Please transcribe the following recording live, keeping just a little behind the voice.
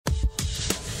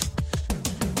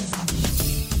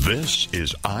This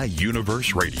is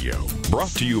iUniverse Radio,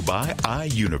 brought to you by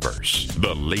iUniverse,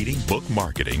 the leading book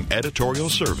marketing, editorial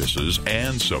services,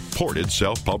 and supported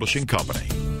self-publishing company.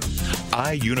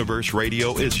 iUniverse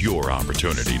Radio is your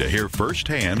opportunity to hear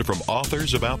firsthand from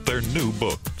authors about their new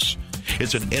books.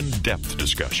 It's an in-depth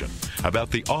discussion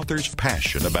about the author's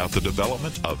passion about the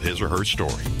development of his or her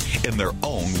story in their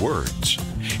own words.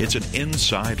 It's an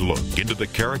inside look into the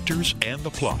characters and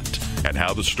the plot and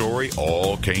how the story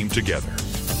all came together.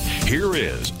 Here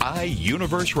is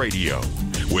iUniverse Radio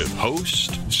with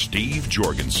host Steve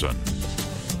Jorgensen.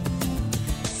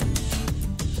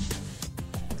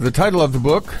 The title of the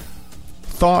book,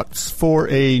 Thoughts for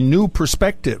a New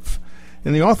Perspective.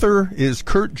 And the author is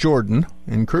Kurt Jordan,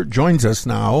 and Kurt joins us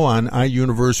now on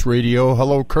iUniverse Radio.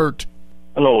 Hello, Kurt.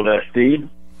 Hello there, Steve.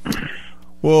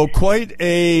 Well, quite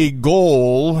a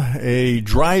goal, a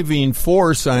driving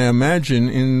force, I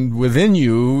imagine, within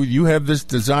you. You have this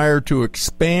desire to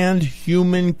expand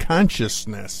human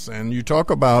consciousness, and you talk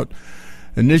about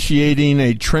initiating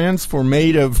a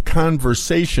transformative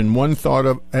conversation, one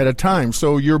thought at a time.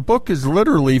 So your book is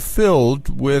literally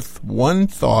filled with one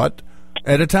thought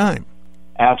at a time.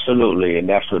 Absolutely, and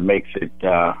that's what makes it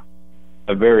a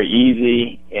very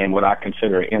easy and what I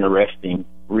consider interesting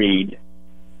read.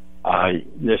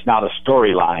 There's not a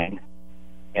storyline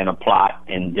and a plot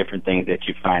and different things that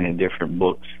you find in different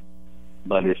books,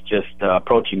 but it's just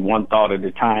approaching one thought at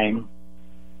a time,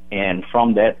 and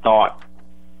from that thought,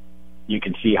 you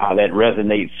can see how that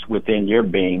resonates within your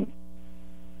being.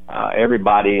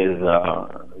 Everybody is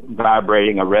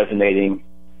vibrating or resonating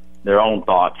their own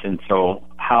thoughts, and so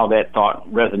how that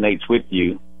thought resonates with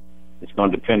you is going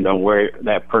to depend on where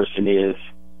that person is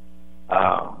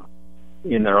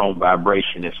in their own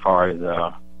vibration as far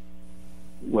as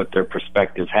what their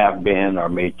perspectives have been or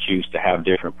may choose to have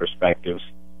different perspectives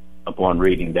upon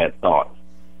reading that thought.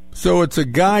 So it's a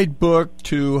guidebook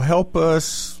to help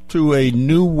us to a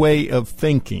new way of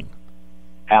thinking.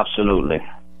 Absolutely.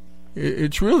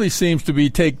 It really seems to be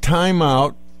take time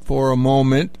out for a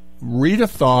moment, read a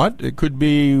thought. It could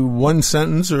be one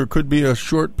sentence or it could be a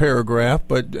short paragraph,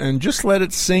 and just let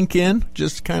it sink in.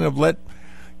 Just kind of let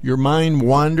your mind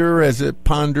wander as it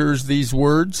ponders these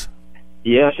words.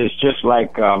 Yes, it's just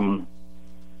like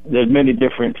there's many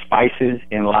different spices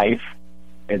in life.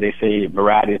 As they say,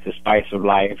 variety is the spice of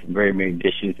life, very many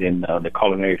dishes in the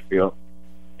culinary field.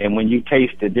 And when you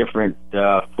taste a different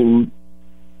food,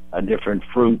 a different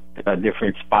fruit, a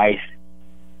different spice,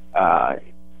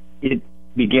 it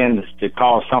begins to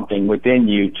cause something within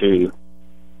you to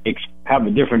have a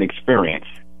different experience.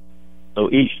 So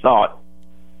each thought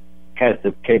has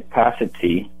the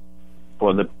capacity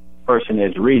for the person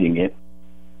that's reading it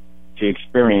to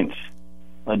experience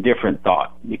a different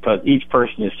thought, because each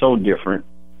person is so different.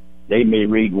 They may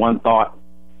read one thought,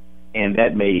 and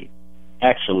that may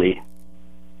actually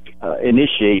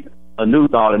initiate a new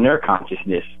thought in their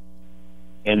consciousness.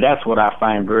 And that's what I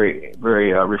find very,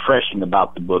 very refreshing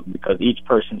about the book, because each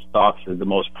person's thoughts is the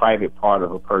most private part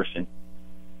of a person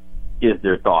is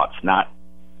their thoughts, not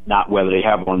whether they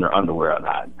have on their underwear or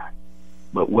not.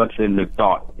 But what's in the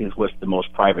thought is what's the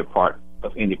most private part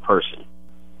of any person.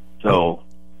 So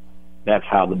that's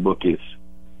how the book is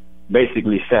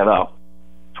basically set up,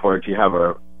 for it to have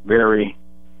a very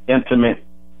intimate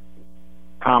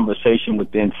conversation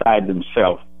with inside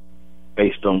themselves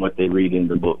based on what they read in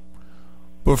the book.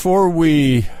 Before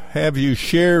we have you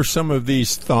share some of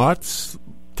these thoughts,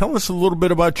 tell us a little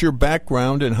bit about your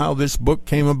background and how this book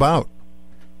came about.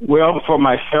 Well, for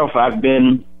myself, I've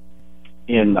been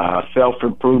in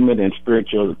self-improvement and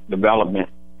spiritual development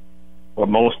for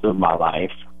most of my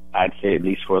life. I'd say at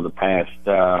least for the past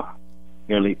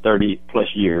nearly 30-plus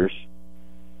years.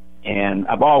 And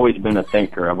I've always been a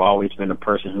thinker. I've always been a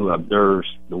person who observes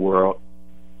the world.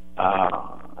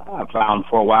 I found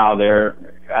for a while there,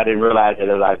 I didn't realize that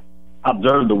as I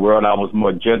observed the world, I was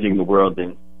more judging the world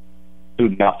than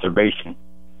student observation.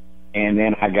 And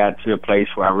then I got to a place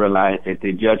where I realized that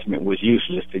the judgment was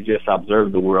useless, to just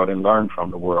observe the world and learn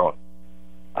from the world,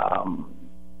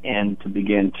 and to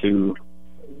begin to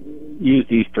use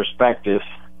these perspectives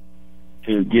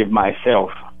to give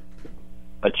myself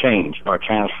a change or a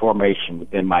transformation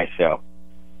within myself.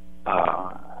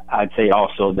 I'd say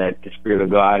also that the Spirit of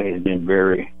God has been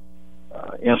very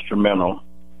instrumental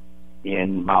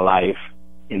in my life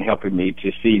in helping me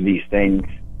to see these things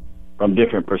from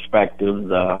different perspectives.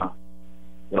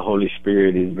 The Holy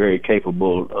Spirit is very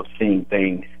capable of seeing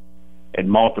things at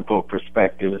multiple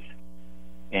perspectives,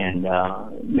 and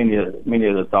many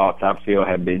of the thoughts I feel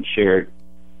have been shared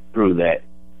through that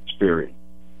Spirit.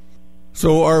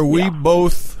 So are we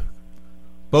both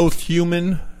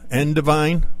human and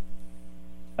divine?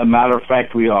 A matter of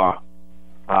fact, we are.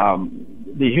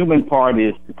 The human part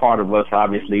is the part of us,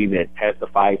 obviously, that has the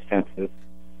five senses.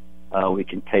 We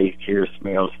can taste, hear,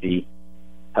 smell, see,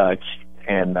 touch,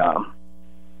 and all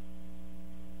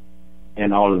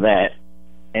of that.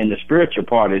 And the spiritual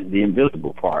part is the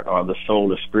invisible part, or the soul,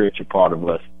 the spiritual part of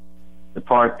us. The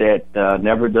part that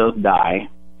never does die,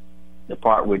 the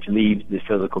part which leaves the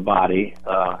physical body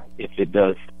if it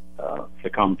does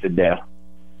succumb to death.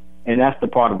 And that's the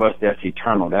part of us that's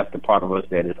eternal. That's the part of us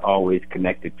that is always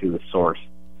connected to the source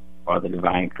or the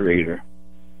divine creator.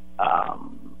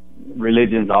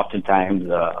 Religions oftentimes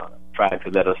try to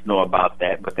let us know about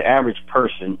that, but the average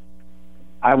person,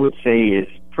 I would say, is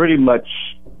pretty much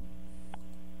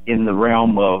in the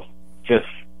realm of just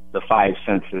the five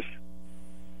senses.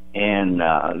 And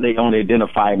they only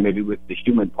identify maybe with the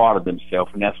human part of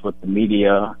themselves, and that's what the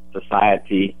media,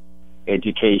 society,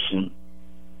 education,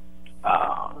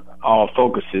 all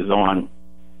focuses on,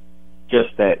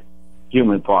 just that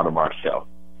human part of ourselves.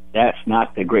 That's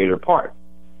not the greater part.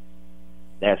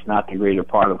 That's not the greater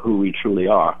part of who we truly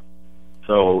are.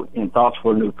 So in Thoughts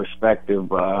for a New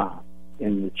Perspective,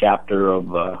 in the chapter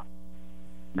of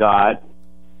God,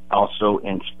 also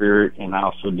in spirit, and I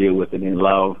also deal with it in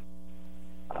love,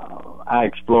 I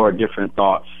explore different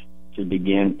thoughts to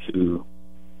begin to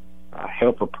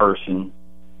help a person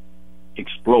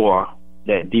explore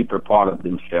that deeper part of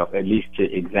themselves, at least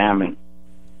to examine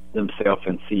themselves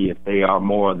and see if they are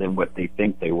more than what they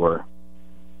think they were.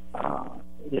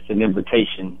 It's an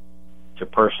invitation to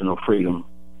personal freedom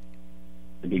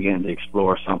to begin to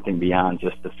explore something beyond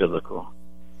just the physical.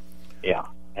 Yeah,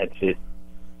 that's it.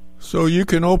 So you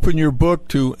can open your book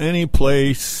to any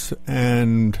place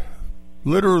and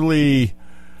literally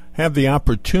have the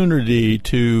opportunity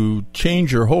to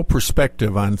change your whole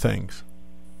perspective on things.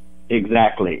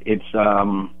 Exactly. It's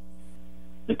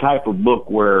the type of book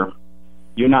where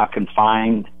you're not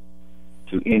confined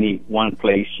to any one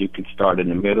place. You could start in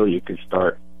the middle, you could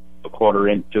start a quarter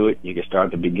into it, you could start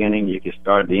at the beginning, you could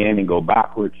start at the end and go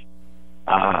backwards.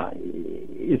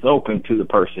 It's open to the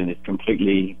person. It's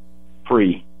completely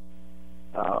free.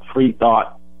 Free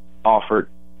thought offered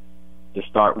to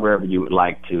start wherever you would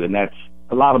like to. And that's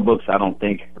a lot of books I don't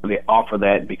think really offer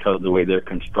that because of the way they're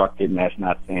constructed, and that's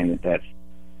not saying that that's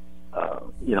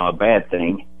a bad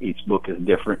thing. Each book is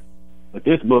different. But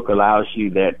this book allows you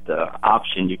that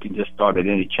option. You can just start at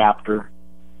any chapter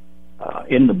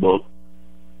in the book,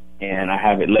 and I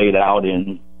have it laid out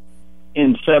in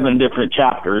 7 different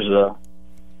chapters.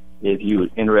 If you're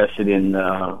interested in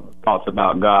thoughts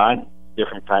about God,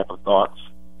 different type of thoughts,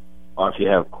 or if you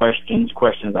have questions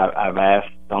I've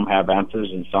asked, some have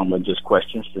answers and some are just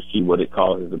questions to see what it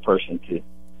causes the person to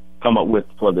come up with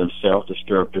for themselves to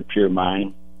stir up their pure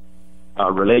mind.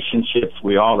 Relationships,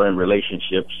 we all are in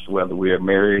relationships, whether we are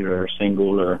married or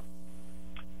single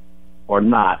or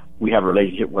not. We have a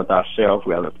relationship with ourselves,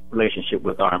 we have a relationship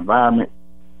with our environment,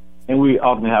 and we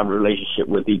often have a relationship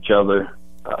with each other,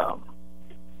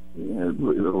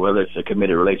 whether it's a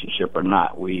committed relationship or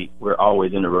not. We're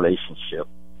always in a relationship.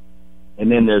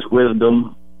 And then there's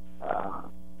wisdom,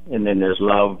 and then there's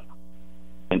love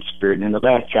and spirit. And the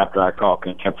last chapter I call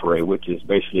Contemporary, which is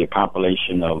basically a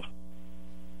compilation of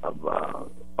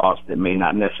thoughts that may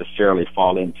not necessarily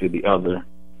fall into the other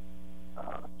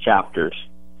chapters,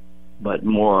 but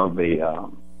more of a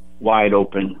wide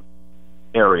open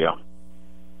area,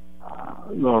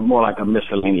 more like a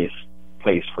miscellaneous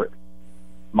place for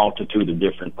multitude of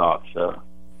different thoughts.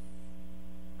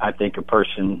 I think a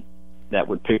person that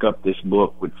would pick up this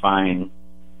book would find,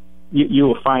 you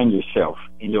will find yourself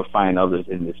and you'll find others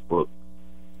in this book.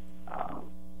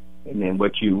 And then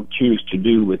what you choose to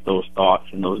do with those thoughts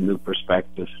and those new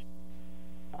perspectives,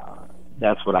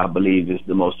 that's what I believe is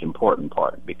the most important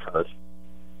part, because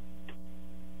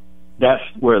that's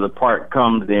where the part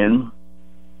comes in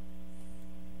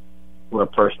where a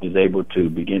person is able to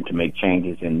begin to make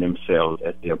changes in themselves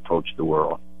as they approach the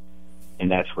world.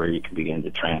 And that's where you can begin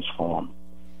to transform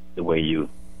the way you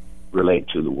relate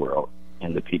to the world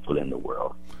and the people in the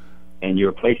world and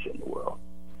your place in the world.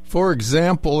 For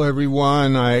example,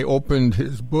 everyone, I opened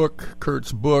his book,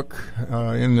 Kurt's book,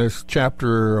 in this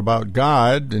chapter about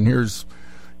God, and here's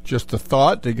just a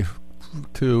thought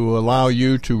to allow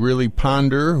you to really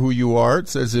ponder who you are. It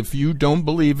says, if you don't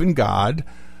believe in God,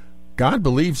 God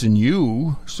believes in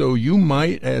you, so you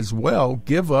might as well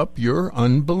give up your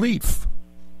unbelief.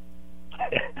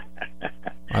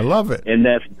 I love it. And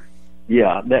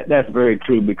that's very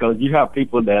true, because you have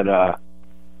people that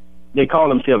they call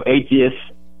themselves atheists.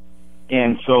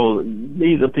 And so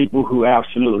these are people who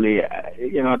absolutely,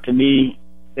 to me,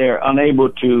 they're unable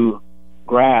to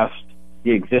grasp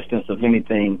the existence of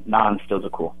anything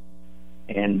non-physical.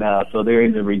 And so they're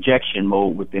in the rejection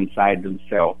mode within inside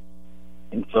themselves.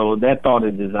 And so that thought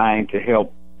is designed to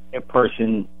help a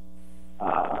person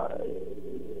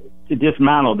to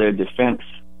dismantle their defense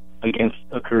against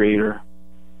a creator.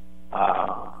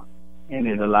 And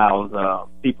it allows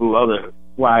people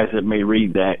otherwise that may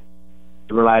read that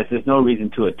to realize there's no reason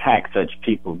to attack such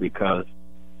people, because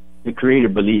the creator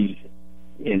believes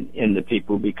in the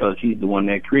people, because he's the one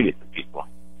that created the people.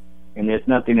 And there's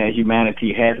nothing that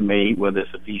humanity has made, whether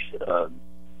it's a piece of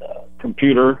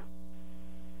computer,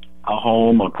 a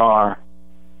home, a car,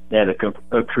 that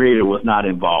a creator was not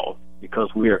involved,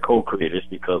 because we are co-creators,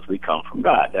 because we come from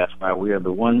God. That's why we are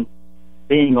the one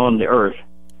being on the earth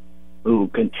who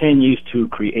continues to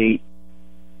create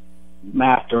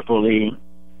masterfully,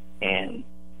 and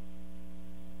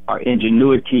our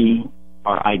ingenuity,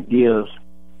 our ideas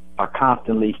are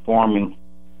constantly forming,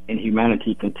 and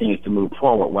humanity continues to move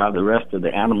forward, while the rest of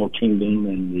the animal kingdom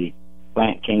and the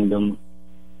plant kingdom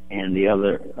and the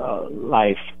other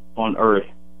life on earth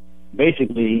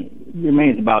basically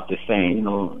remains about the same. You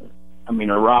know, I mean,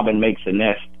 a robin makes a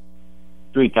nest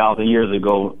 3,000 years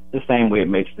ago the same way it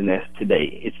makes the nest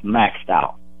today. It's maxed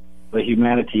out. But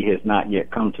humanity has not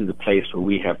yet come to the place where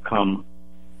we have come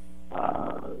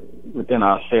within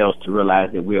ourselves to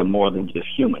realize that we are more than just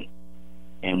human.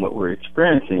 And what we're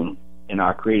experiencing in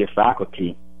our creative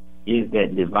faculty is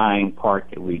that divine part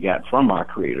that we got from our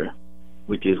creator,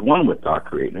 which is one with our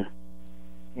creator,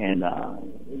 and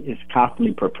it's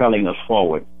constantly propelling us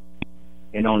forward,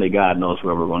 and only God knows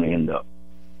where we're going to end up.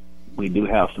 We do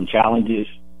have some challenges.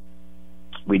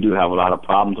 We do have a lot of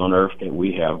problems on earth that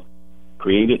we have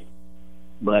created,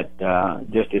 but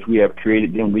just as we have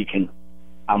created them, we can,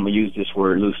 I'm going to use this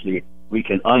word loosely, we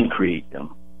can uncreate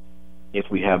them if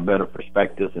we have better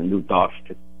perspectives and new thoughts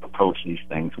to approach these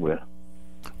things with.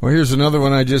 Well, here's another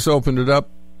one. I just opened it up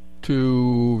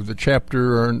to the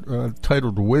chapter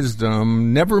titled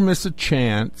Wisdom. Never miss a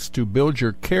chance to build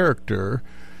your character.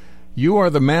 You are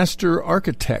the master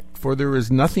architect, for there is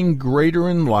nothing greater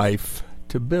in life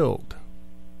to build.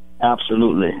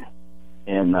 Absolutely.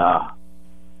 And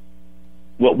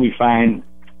what we find,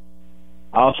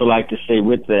 I also like to say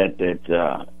with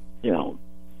that, you know,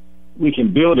 we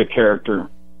can build a character.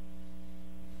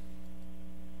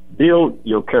 Build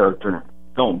your character.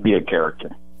 Don't be a character.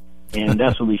 And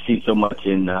that's what we see so much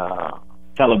in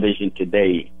television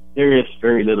today. There is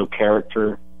very little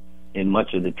character in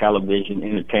much of the television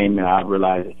entertainment. I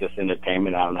realize it's just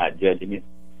entertainment. I'm not judging it.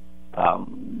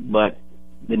 But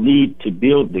the need to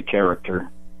build the character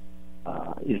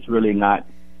is really not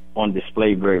on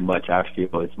display very much. I feel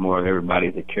it's more of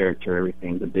everybody's a character.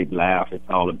 Everything's a big laugh. It's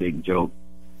all a big joke.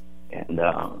 And,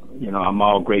 you know, I'm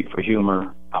all great for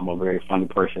humor. I'm a very funny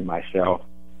person myself.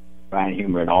 Find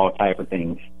humor in all type of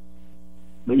things.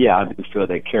 But, yeah, I do feel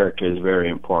that character is very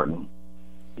important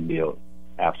to build.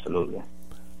 Absolutely.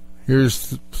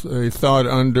 Here's a thought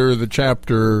under the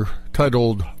chapter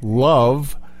titled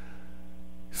Love.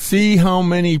 See how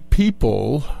many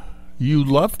people you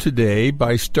love today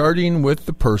by starting with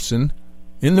the person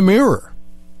in the mirror.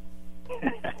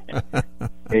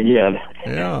 Yeah,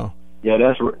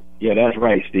 that's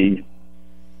right, Steve.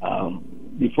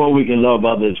 Before we can love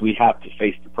others, we have to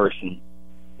face the person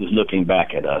who's looking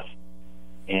back at us.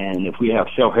 And if we have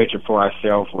self-hatred for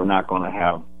ourselves, we're not going to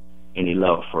have any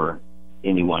love for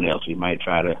anyone else. We might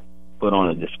try to put on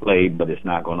a display, but it's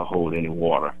not going to hold any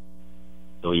water.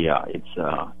 So yeah,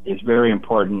 it's very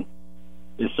important.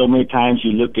 There's so many times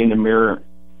you look in the mirror,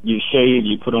 you shave,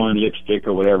 you put on lipstick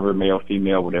or whatever, male,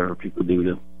 female, whatever people do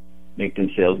to make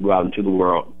themselves go out into the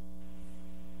world,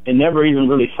 and never even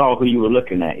really saw who you were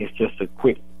looking at. It's just a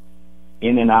quick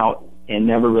in and out, and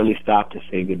never really stopped to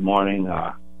say good morning,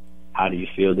 or how do you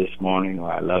feel this morning,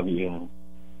 or I love you.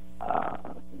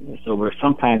 So we're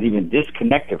sometimes even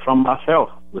disconnected from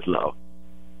ourselves with love.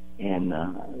 And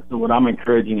so what I'm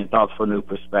encouraging in Thoughts for a New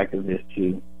Perspective is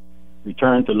to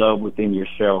return to love within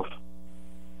yourself,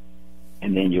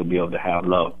 and then you'll be able to have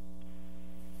love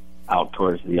out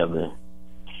towards the other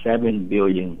 7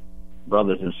 billion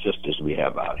brothers and sisters we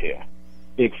have out here.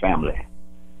 Big family.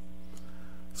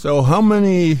 So how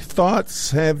many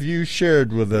thoughts have you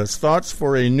shared with us? Thoughts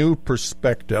for a New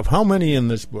Perspective. How many in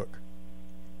this book?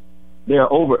 There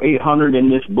are over 800 in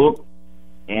this book,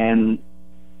 and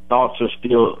thoughts are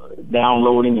still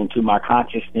downloading into my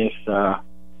consciousness, are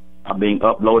being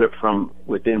uploaded from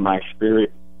within my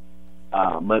spirit.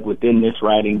 But within this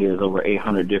writing, there's over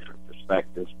 800 different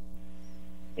perspectives.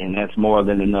 And that's more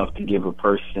than enough to give a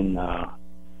person a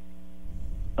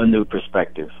new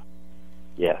perspective.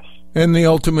 Yes. And the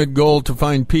ultimate goal to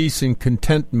find peace and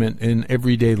contentment in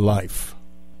everyday life.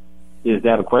 Is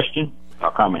that a question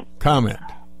or comment? Comment.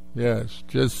 Yes,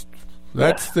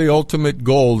 that's the ultimate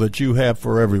goal that you have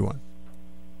for everyone.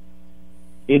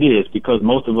 It is, because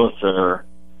most of us are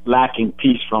lacking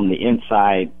peace from the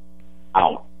inside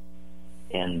out.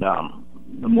 And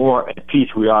the more at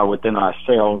peace we are within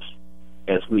ourselves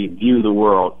as we view the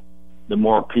world, the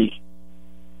more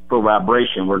peaceful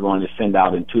vibration we're going to send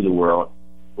out into the world,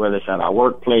 whether it's at our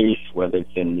workplace, whether it's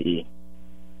in the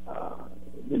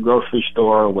grocery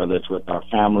store, whether it's with our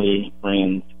family,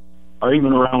 friends, or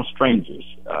even around strangers.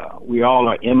 We all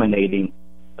are emanating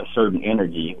a certain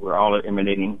energy. We're all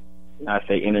emanating, I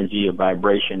say, energy, a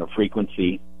vibration, a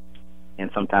frequency.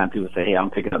 And sometimes people say, hey, I'm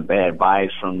picking up bad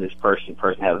vibes from this person. The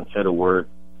person hasn't said a word.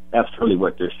 That's really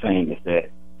what they're saying, is that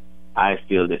I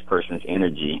feel this person's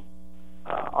energy.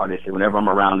 Or they say, whenever I'm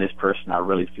around this person, I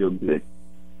really feel good.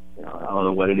 I don't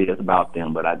know what it is about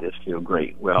them, but I just feel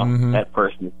great. Well, that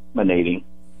person is emanating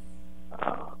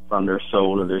from their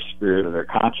soul or their spirit or their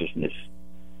consciousness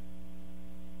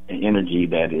an energy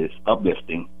that is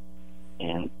uplifting,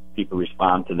 and people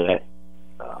respond to that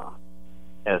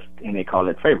and they call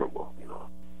it favorable.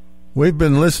 We've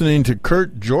been listening to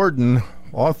Kurt Jordan,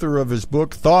 author of his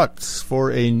book, Thoughts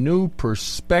for a New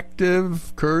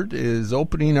Perspective. Kurt is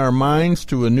opening our minds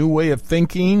to a new way of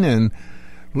thinking and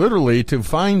literally to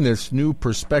find this new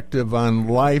perspective on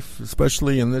life,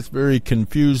 especially in this very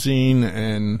confusing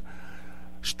and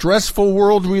stressful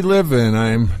world we live in.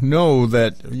 I know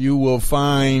that you will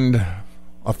find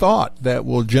a thought that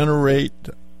will generate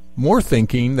more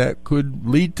thinking that could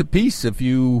lead to peace if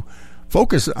you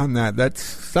focus on that. That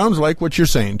sounds like what you're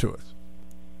saying to us.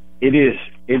 It is,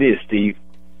 Steve.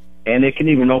 And it can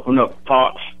even open up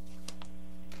thoughts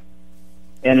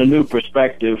and a new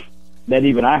perspective that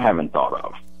even I haven't thought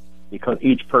of, because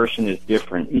each person is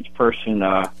different. Each person,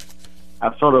 I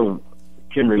sort of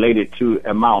can relate it to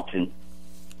a mountain.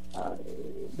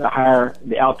 The higher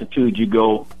the altitude you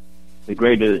go, the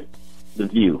greater the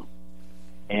view.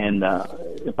 And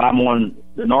if I'm on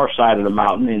the north side of the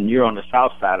mountain and you're on the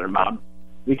south side of the mountain,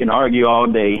 we can argue all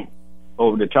day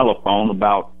over the telephone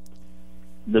about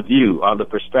the view or the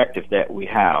perspective that we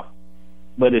have.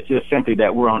 But it's just simply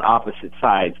that we're on opposite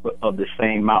sides of the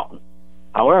same mountain.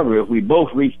 However, if we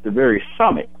both reach the very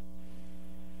summit,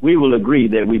 we will agree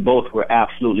that we both were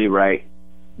absolutely right.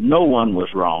 No one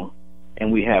was wrong,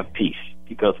 and we have peace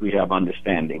because we have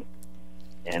understanding.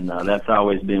 And that's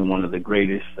always been one of the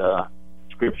greatest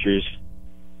scriptures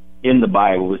in the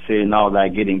Bible. It says, in all thy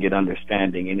getting, get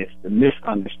understanding. And it's the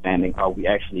misunderstanding, or we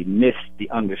actually miss the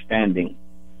understanding,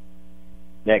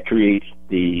 that creates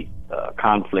the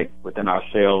conflict within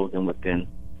ourselves and within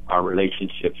our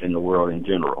relationships in the world in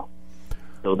general.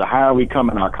 So the higher we come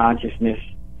in our consciousness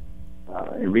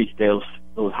and reach those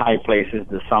high places,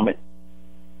 the summit,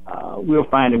 we'll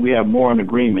find that we have more in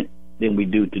agreement than we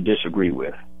do to disagree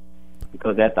with.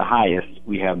 Because at the highest,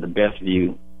 we have the best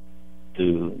view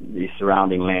to the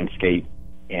surrounding landscape,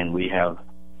 and we have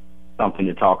something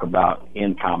to talk about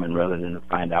in common rather than to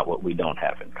find out what we don't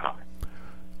have in common.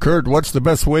 Kurt, what's the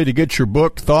best way to get your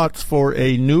book, Thoughts for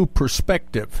a New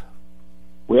Perspective?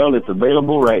 Well, it's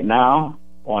available right now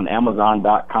on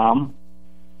Amazon.com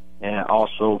and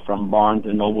also from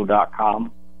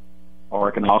BarnesandNoble.com, or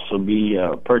it can also be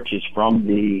purchased from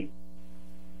the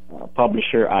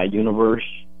publisher iUniverse.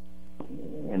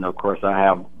 And, of course, I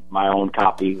have my own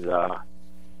copies that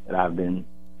I've been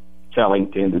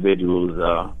selling to individuals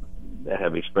that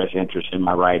have expressed interest in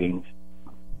my writings.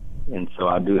 And so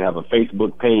I do have a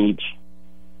Facebook page,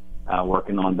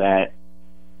 working on that.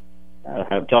 I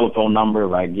have a telephone number.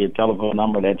 If I give a telephone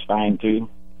number, that's fine too.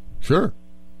 Sure.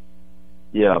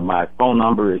 Yeah, my phone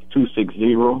number is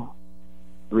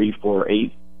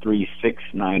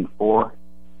 260-348-3694.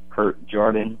 Kurt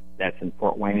Jordan. That's in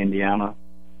Fort Wayne, Indiana.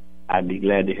 I'd be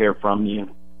glad to hear from you.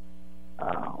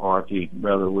 Or if you,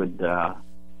 brother, would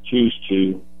choose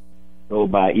to go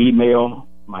by email,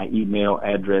 my email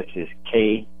address is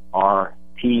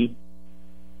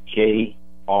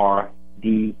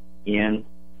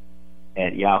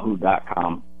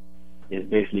krtjrdn@yahoo.com. It's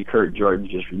basically Kurt Jordan,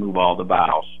 just remove all the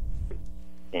vowels.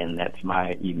 And that's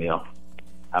my email.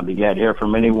 I'll be glad to hear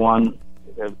from anyone.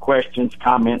 If you have questions,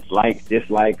 comments, likes,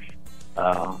 dislikes,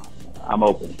 I'm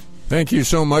open. Thank you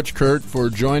so much, Kurt, for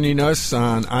joining us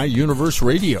on iUniverse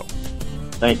Radio.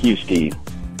 Thank you, Steve.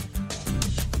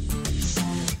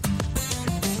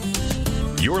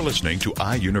 You're listening to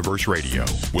iUniverse Radio.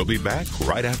 We'll be back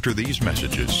right after these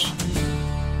messages.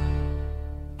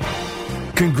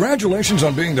 Congratulations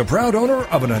on being the proud owner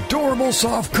of an adorable,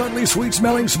 soft, cuddly,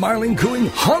 sweet-smelling, smiling, cooing,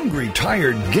 hungry,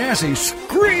 tired, gassy,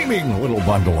 screaming little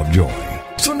bundle of joy.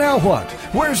 So now what?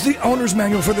 Where's the owner's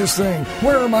manual for this thing?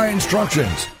 Where are my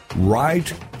instructions?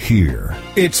 Right here.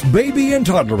 It's Baby and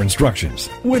Toddler Instructions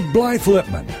with Blythe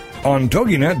Lipman on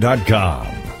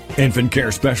TogiNet.com. Infant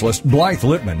care specialist Blythe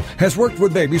Lipman has worked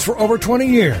with babies for over 20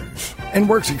 years and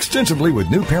works extensively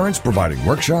with new parents, providing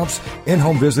workshops,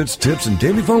 in-home visits, tips, and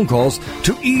daily phone calls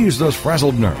to ease those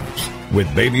frazzled nerves.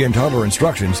 With Baby and Toddler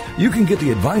Instructions, you can get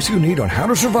the advice you need on how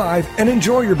to survive and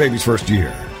enjoy your baby's first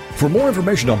year. For more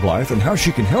information on Blythe and how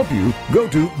she can help you, go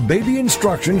to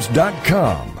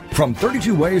babyinstructions.com. From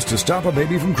 32 ways to stop a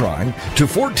baby from crying to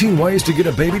 14 ways to get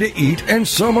a baby to eat and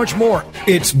so much more.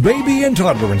 It's Baby and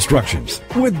Toddler Instructions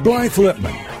with Blythe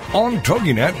Lipman on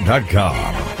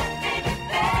TogiNet.com.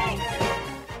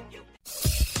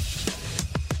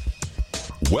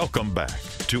 Welcome back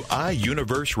to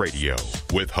iUniverse Radio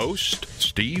with host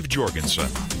Steve Jorgensen.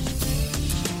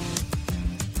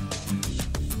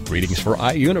 Greetings for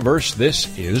iUniverse.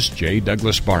 This is J.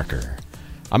 Douglas Barker.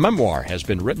 A memoir has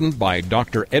been written by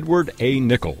Dr. Edward A.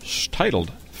 Nichols,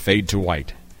 titled Fade to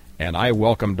White. And I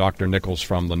welcome Dr. Nichols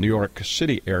from the New York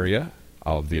City area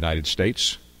of the United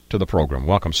States to the program.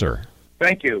 Welcome, sir.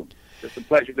 Thank you. It's a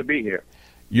pleasure to be here.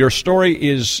 Your story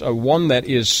is one that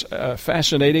is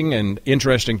fascinating and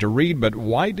interesting to read, but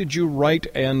why did you write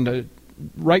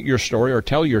your story or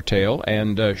tell your tale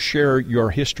and share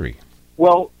your history?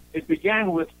 Well, it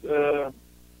began with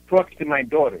talking to my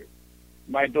daughters.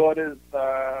 My daughters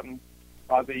are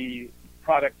the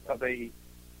product of a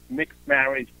mixed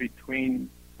marriage between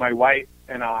my wife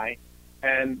and I,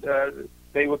 and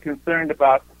they were concerned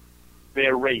about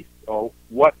their race or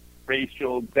what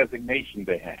racial designation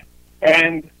they had.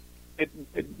 And it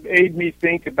made me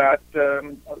think about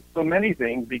so many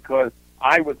things because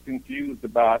I was confused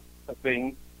about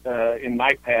things in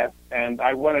my past, and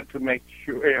I wanted to make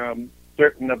sure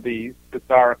certain of these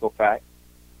historical facts.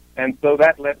 And so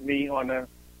that led me on a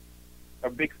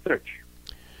big search,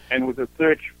 and was a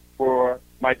search for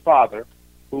my father,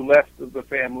 who left the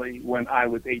family when I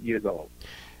was 8 years old.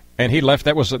 And he left.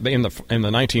 That was in the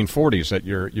 1940s that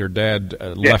your dad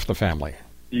left the family.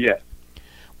 Yes.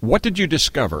 What did you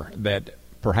discover that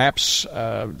perhaps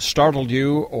startled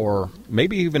you, or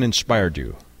maybe even inspired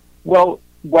you? Well,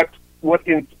 what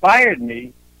inspired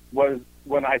me was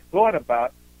when I thought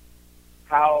about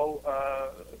how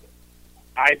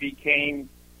I became,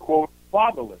 quote,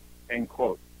 fatherless, end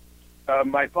quote.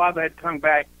 My father had come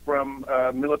back from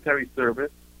military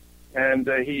service, and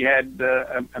he had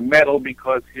a medal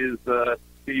because his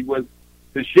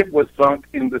ship was sunk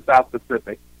in the South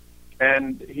Pacific.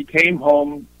 And he came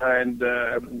home, and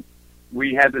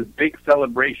we had this big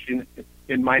celebration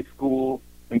in my school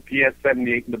in PS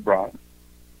 78 in the Bronx.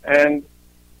 And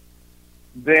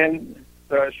then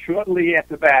shortly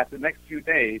after that, the next few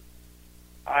days,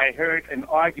 I heard an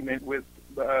argument with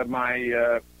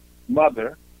my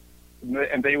mother,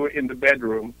 and they were in the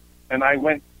bedroom, and I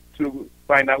went to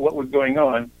find out what was going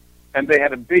on, and they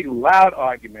had a big, loud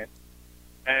argument,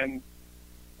 and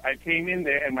I came in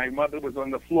there, and my mother was on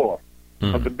the floor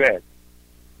of the bed.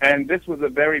 And this was a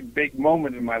very big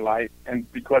moment in my life,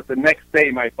 and because the next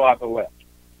day my father left,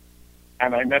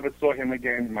 and I never saw him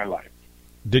again in my life.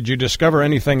 Did you discover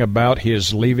anything about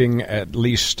his leaving, at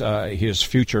least his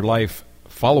future life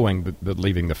following the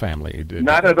leaving the family?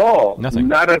 Not at all. Nothing?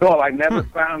 Not at all. I never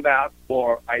found out,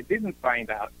 or I didn't find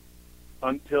out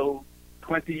until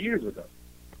 20 years ago.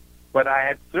 But I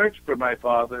had searched for my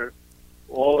father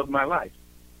all of my life,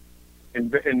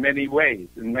 in many ways,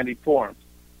 in many forms.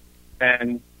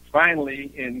 And finally,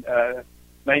 in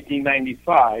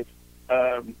 1995,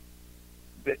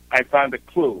 I found a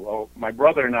clue, or my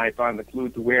brother and I found a clue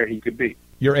to where he could be.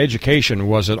 Your education,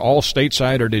 was it all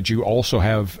stateside, or did you also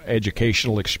have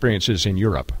educational experiences in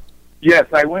Europe? Yes,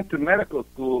 I went to medical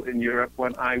school in Europe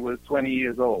when I was 20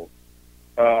 years old.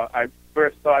 I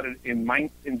first started in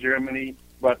Mainz in Germany,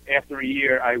 but after a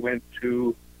year I went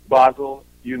to Basel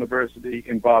University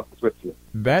in Basel, Switzerland.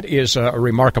 That is a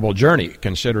remarkable journey,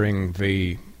 considering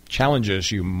the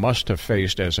challenges you must have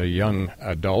faced as a young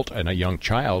adult and a young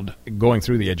child going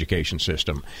through the education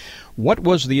system. What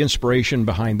was the inspiration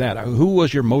behind that? Who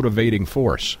was your motivating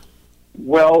force?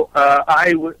 Well,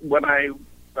 when I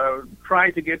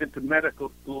tried to get into medical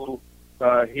school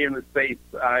here in the States,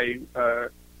 I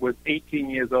was 18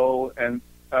 years old, and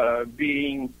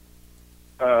being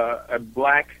a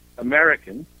black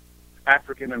American,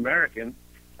 African American,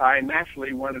 I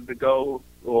naturally wanted to go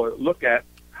or look at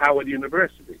Howard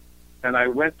University. And I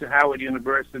went to Howard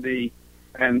University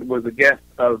and was a guest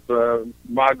of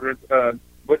Margaret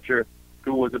Butcher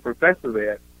who was a professor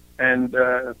there, and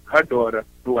her daughter,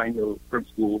 who I knew from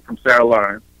school, from Sarah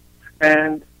Lawrence,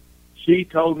 and she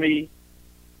told me,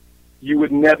 you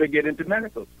would never get into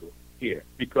medical school here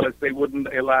because they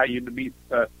wouldn't allow you to be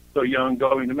so young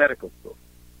going to medical school.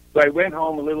 So I went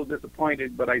home a little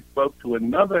disappointed, but I spoke to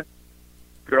another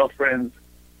girlfriend's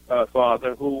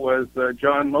father, who was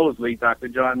John Mosley, Dr.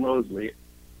 John Mosley,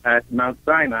 at Mount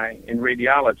Sinai in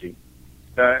radiology.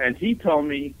 And he told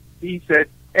me, he said,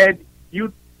 Ed,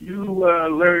 you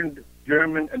learned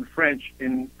German and French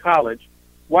in college.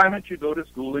 Why don't you go to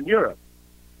school in Europe?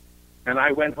 And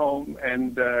I went home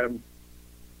and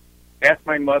asked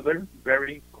my mother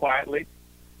very quietly.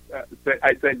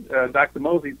 I said, Dr.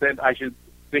 Mosley said I should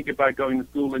think about going to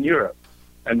school in Europe.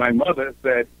 And my mother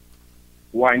said,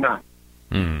 why not?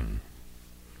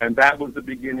 And that was the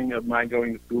beginning of my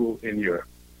going to school in Europe.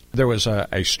 There was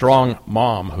a strong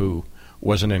mom who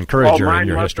was an encourager in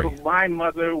your history. My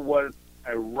mother was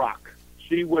a rock.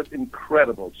 She was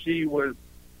incredible. She was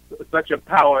such a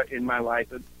power in my life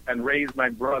and raised my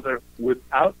brother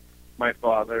without my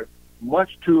father,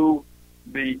 much to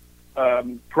the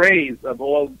praise of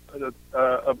all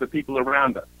of the people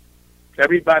around us.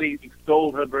 Everybody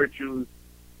extolled her virtues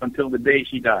until the day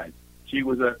she died. She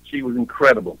was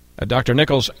incredible. Dr.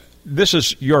 Nichols, this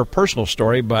is your personal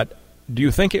story, but do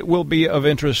you think it will be of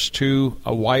interest to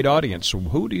a wide audience?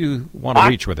 Who do you want to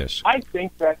reach with this? I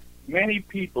think that many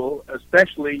people,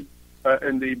 especially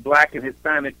in the Black and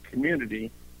Hispanic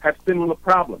community, have similar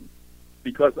problems,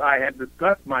 because I had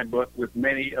discussed my book with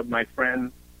many of my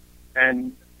friends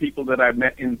and people that I've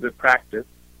met in the practice,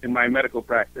 in my medical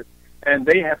practice, and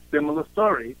they have similar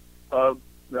stories of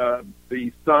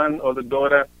the son or the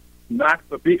daughter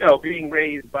being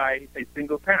raised by a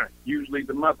single parent, usually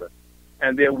the mother,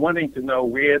 and they're wanting to know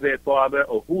where their father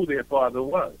or who their father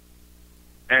was.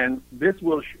 And this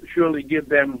will surely give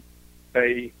them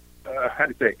a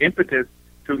impetus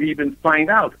to even find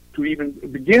out, to even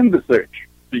begin the search,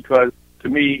 because to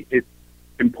me it's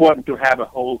important to have a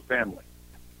whole family.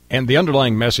 And the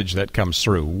underlying message that comes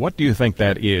through, what do you think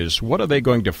that is? What are they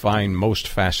going to find most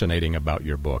fascinating about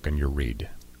your book and your read?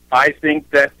 I think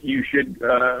that you should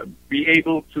be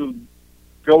able to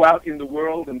go out in the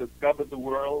world and discover the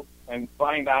world and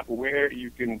find out where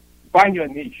you can find your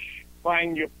niche,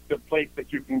 find the place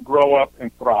that you can grow up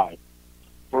and thrive.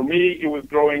 For me, it was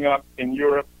growing up in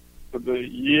Europe for the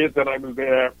years that I was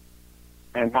there,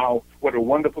 and what a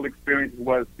wonderful experience it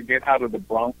was to get out of the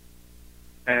Bronx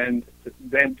and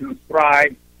then to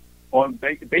thrive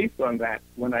based on that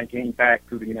when I came back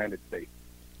to the United States.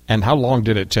 And how long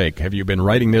did it take? Have you been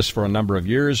writing this for a number of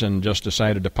years and just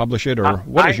decided to publish it, or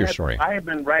what is your story? I have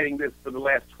been writing this for the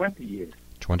last 20 years.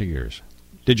 20 years.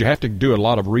 Did you have to do a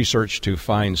lot of research to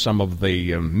find some of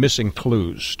the missing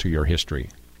clues to your history?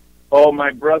 Oh,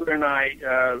 my brother and I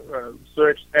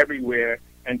searched everywhere,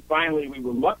 and finally we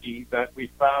were lucky that we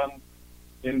found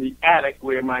in the attic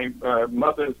where my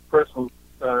mother's personal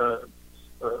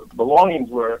belongings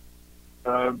were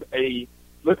a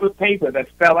liquid paper that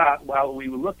fell out while we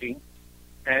were looking,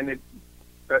 and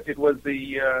it was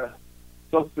the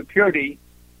Social Security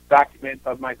document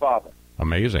of my father.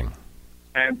 Amazing.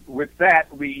 And with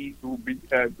that, we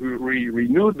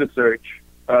renewed the search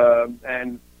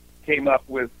and came up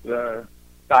with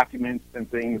documents and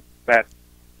things that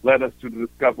led us to the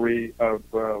discovery of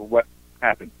what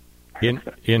happened.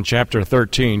 In Chapter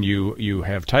 13, you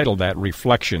have titled that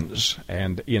Reflections,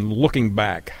 and in looking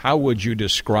back, how would you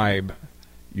describe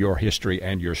your history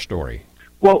and your story?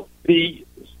 Well, the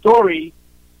story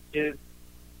is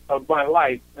of my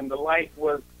life, and the life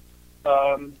was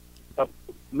of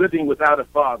living without a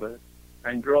father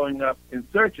and growing up in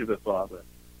search of a father,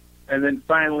 and then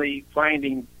finally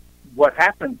finding what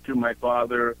happened to my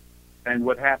father and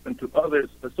what happened to others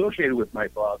associated with my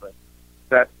father,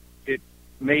 that it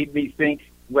made me think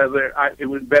whether it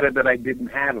was better that I didn't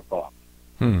have a father,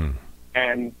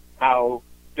 and how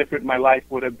different my life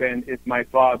would have been if my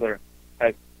father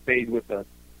had stayed with us.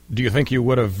 Do you think you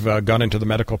would have gone into the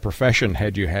medical profession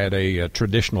had you had a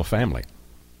traditional family?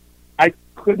 I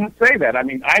couldn't say that. I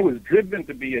mean, I was driven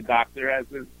to be a doctor, as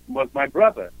was my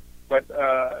brother, but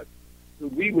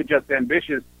we were just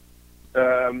ambitious.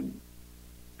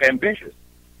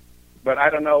 But I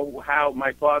don't know how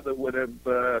my father would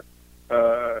have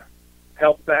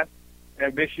helped that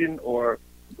ambition or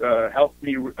helped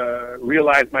me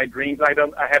realize my dreams. I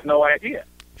have no idea.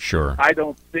 Sure. I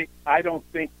don't think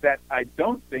that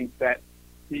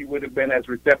he would have been as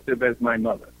receptive as my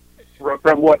mother,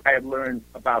 from what I have learned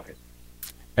about him.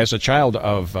 As a child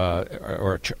of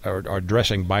or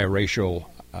addressing biracial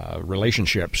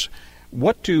relationships,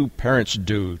 What do parents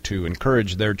do to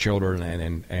encourage their children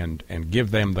and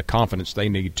give them the confidence they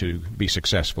need to be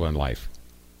successful in life?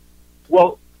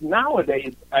 Well,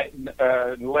 nowadays, in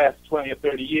the last 20 or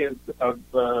 30 years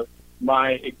of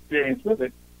my experience with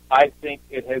it, I think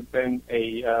it has been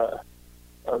a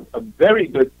very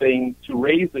good thing to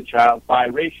raise the child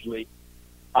biracially,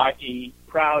 i.e.,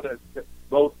 proud of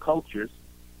both cultures,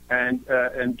 and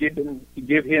give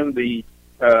him the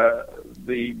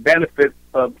benefits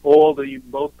of all the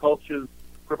both cultures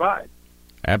provide.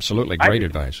 Absolutely, great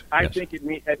advice. I Yes. think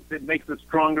it makes a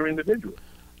stronger individual.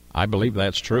 I believe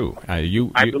that's true. I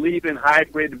believe in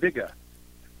hybrid vigor.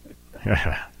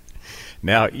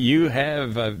 Now, you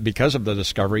have, because of the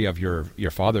discovery of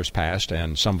your father's past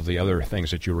and some of the other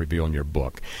things that you reveal in your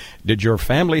book, did your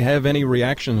family have any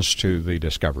reactions to the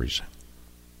discoveries?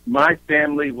 My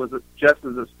family was just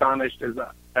as astonished as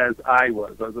I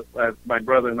was, as my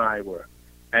brother and I were.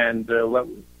 And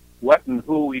what and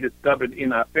who we discovered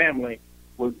in our family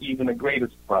was even a greater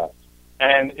surprise.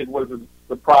 And it was a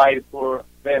surprise for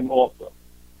them also.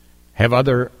 Have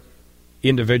other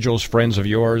individuals, friends of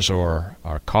yours, or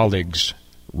colleagues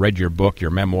read your book,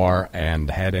 your memoir, and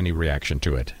had any reaction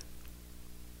to it?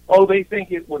 Oh, they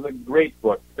think it was a great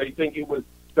book. They think it was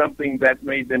something that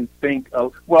made them think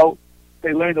of, well,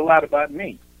 they learned a lot about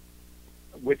me,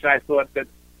 which I thought that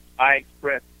I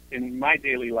expressed in my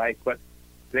daily life, but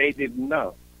they didn't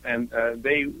know. And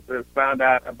they found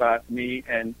out about me,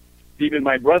 and even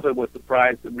my brother was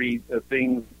surprised to read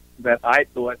things that I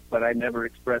thought, but I never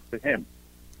expressed to him.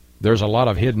 There's a lot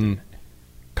of hidden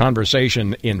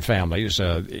conversation in families.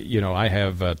 I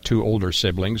have two older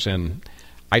siblings, and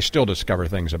I still discover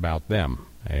things about them.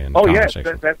 Oh, yes,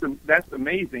 that's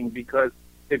amazing, because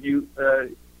if you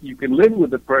can live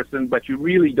with a person, but you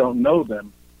really don't know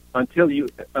them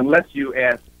unless you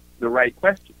ask the right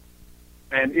question,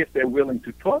 and if they're willing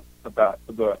to talk about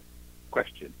the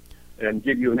question and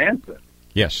give you an answer.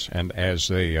 Yes, and as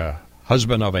the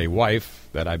husband of a wife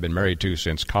that I've been married to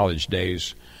since college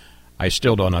days, I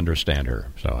still don't understand her,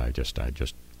 so I just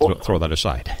throw that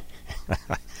aside.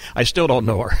 I still don't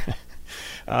know her.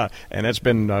 And it's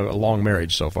been a long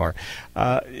marriage so far.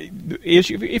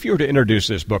 If you were to introduce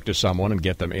this book to someone and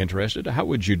get them interested, how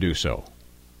would you do so?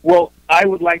 Well, I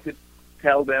would like to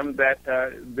tell them that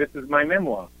this is my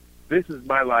memoir. This is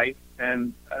my life,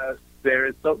 and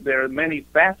there are many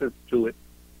facets to it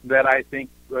that I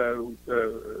think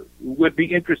would be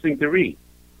interesting to read.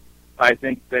 I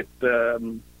think that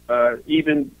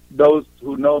even those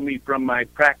who know me from my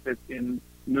practice in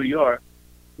New York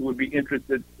would be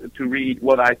interested to read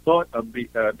what I thought of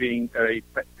being a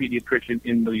pediatrician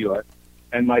in New York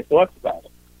and my thoughts about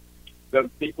it. The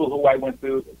people who I went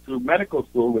to medical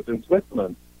school with in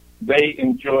Switzerland, they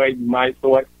enjoyed my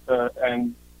thoughts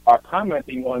and are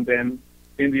commenting on them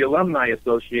in the Alumni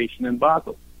Association in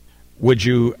Basel. Would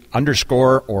you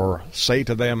underscore or say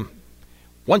to them,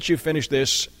 once you finish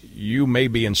this, you may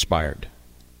be inspired?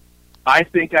 I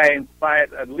think I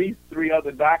inspired at least 3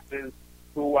 other doctors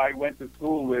who I went to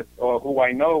school with, or who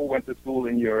I know went to school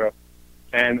in Europe,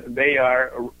 and they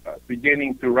are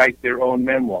beginning to write their own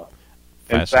memoir.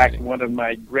 In fact, one of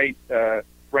my great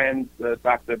friends,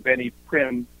 Dr. Benny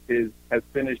Prim, has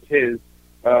finished his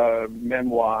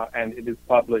memoir, and it is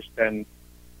published, and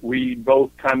we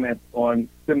both comment on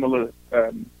similar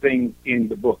things in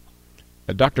the book.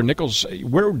 Dr. Nichols,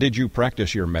 where did you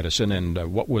practice your medicine,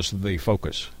 and what was the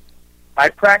focus? I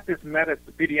practiced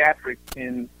medicine, pediatrics,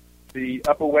 in the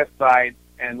Upper West Side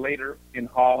and later in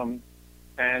Harlem,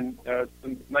 and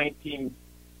since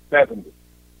 1970.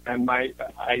 And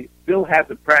I still have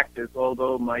the practice,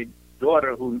 although my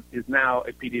daughter, who is now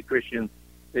a pediatrician,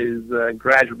 is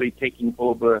gradually taking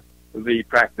over the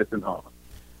practice in Harlem.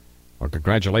 Well,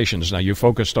 congratulations. Now, you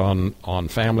focused on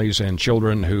families and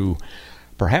children who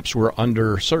perhaps were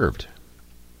underserved.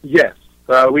 Yes.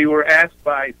 We were asked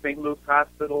by St. Luke's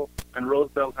Hospital and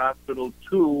Roosevelt Hospital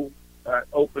to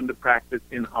open the practice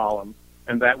in Harlem,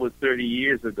 and that was 30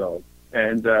 years ago.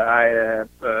 And I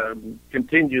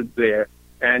continued there.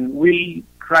 And we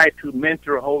tried to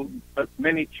mentor as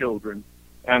many children.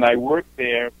 And I worked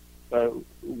there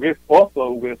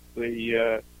also with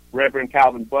the Reverend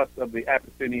Calvin Buss of the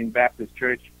Abyssinian Baptist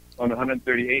Church on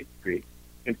 138th Street.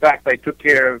 In fact, I took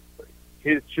care of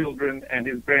his children and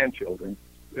his grandchildren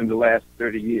in the last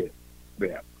 30 years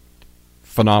there.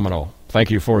 Phenomenal. Thank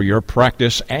you for your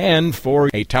practice and for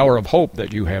a tower of hope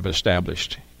that you have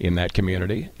established in that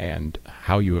community and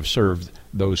how you have served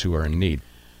those who are in need.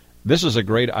 This is a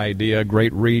great idea,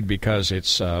 great read, because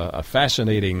it's a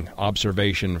fascinating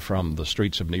observation from the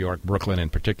streets of New York, Brooklyn in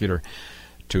particular,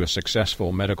 to a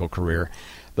successful medical career.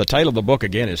 The title of the book,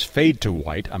 again, is Fade to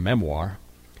White, a memoir.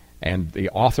 And the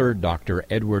author, Dr.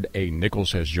 Edward A.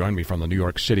 Nichols, has joined me from the New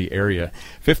York City area.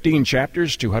 15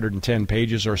 chapters, 210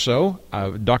 pages or so.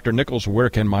 Dr. Nichols, where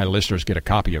can my listeners get a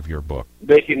copy of your book?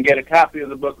 They can get a copy of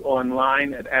the book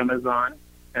online at Amazon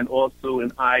and also in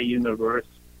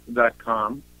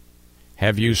iUniverse.com.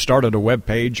 Have you started a web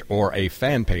page or a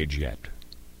fan page yet?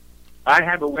 I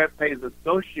have a web page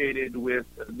associated with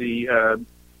the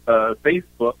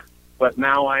Facebook, but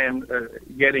now I am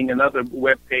getting another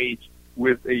web page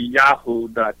with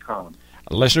yahoo.com.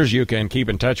 Listeners, you can keep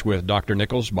in touch with Dr.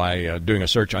 Nichols by doing a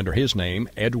search under his name,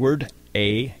 Edward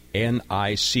A. Nichols,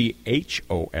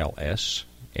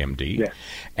 MD, yes.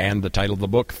 And the title of the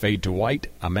book, Fade to White,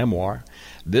 a memoir.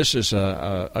 This is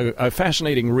a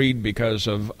fascinating read because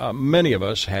of many of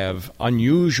us have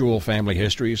unusual family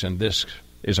histories, and this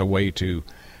is a way to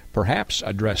perhaps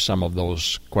address some of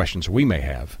those questions we may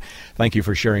have. Thank you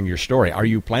for sharing your story. Are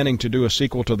you planning to do a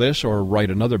sequel to this or write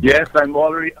another book? Yes, I'm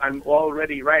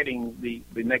already writing the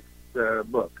next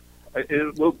book.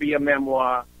 It will be a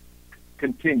memoir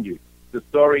continued. The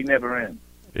story never ends.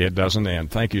 It doesn't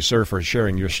end. Thank you, sir, for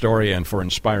sharing your story and for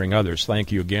inspiring others.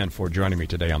 Thank you again for joining me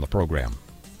today on the program.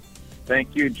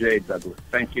 Thank you, J. Douglas.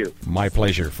 Thank you. My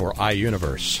pleasure. For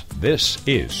iUniverse, this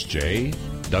is J.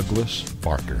 Douglas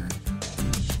Barker.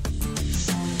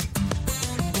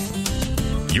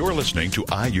 You're listening to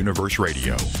iUniverse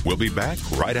Radio. We'll be back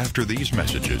right after these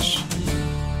messages.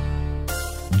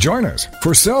 Join us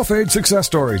for Self-Aid Success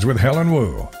Stories with Helen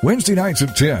Wu, Wednesday nights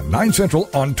at 10, 9 Central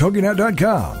on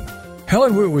TogiNet.com.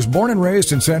 Helen Wu was born and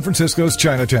raised in San Francisco's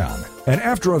Chinatown, and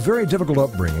after a very difficult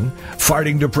upbringing,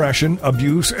 fighting depression,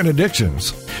 abuse, and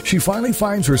addictions, she finally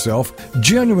finds herself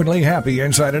genuinely happy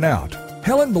inside and out.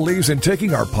 Helen believes in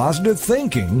taking our positive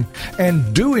thinking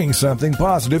and doing something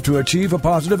positive to achieve a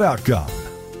positive outcome.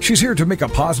 She's here to make a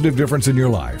positive difference in your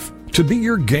life, to be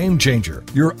your game changer,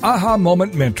 your aha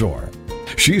moment mentor.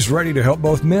 She's ready to help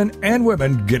both men and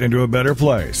women get into a better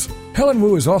place. Helen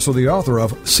Wu is also the author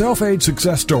of Self-Aid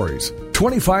Success Stories,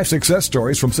 25 success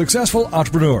stories from successful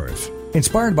entrepreneurs.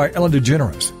 Inspired by Ellen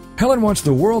DeGeneres, Helen wants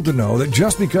the world to know that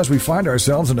just because we find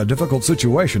ourselves in a difficult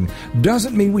situation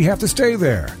doesn't mean we have to stay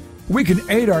there. We can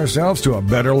aid ourselves to a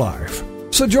better life.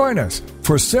 So join us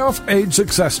for Self-Aid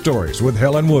Success Stories with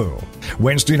Helen Wu,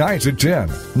 Wednesday nights at 10,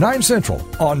 9 Central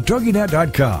on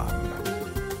TogiNet.com.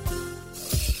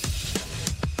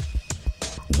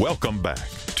 Welcome back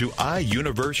to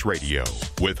iUniverse Radio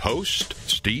with host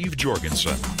Steve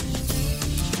Jorgensen.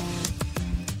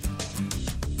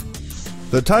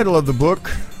 The title of the book,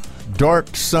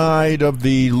 Dark Side of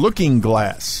the Looking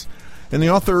Glass. And the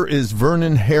author is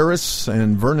Vernon Harris,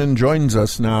 and Vernon joins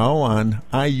us now on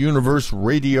iUniverse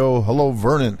Radio. Hello,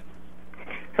 Vernon.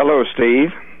 Hello,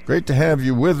 Steve. Great to have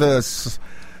you with us.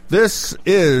 This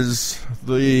is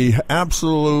the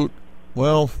absolute,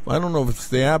 well, I don't know if it's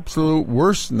the absolute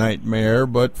worst nightmare,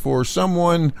 but for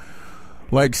someone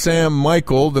like Sam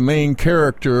Michael, the main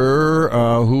character,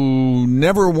 who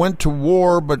never went to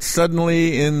war, but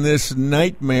suddenly in this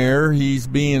nightmare, he's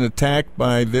being attacked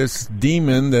by this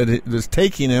demon that is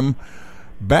taking him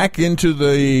back into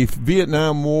the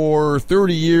Vietnam War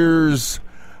 30 years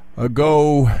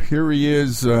ago. Here he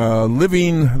is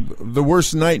living the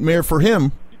worst nightmare for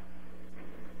him.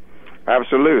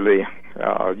 Absolutely.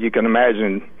 You can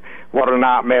imagine what a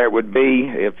nightmare it would be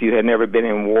if you had never been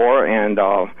in war, and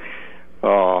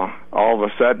all of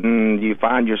a sudden you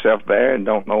find yourself there and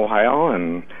don't know how,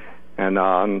 and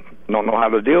don't know how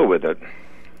to deal with it.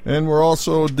 And we're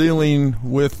also dealing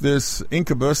with this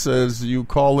incubus, as you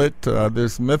call it,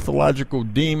 this mythological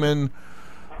demon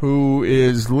who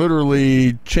is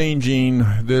literally changing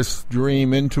this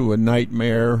dream into a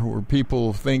nightmare where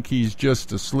people think he's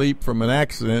just asleep from an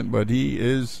accident, but he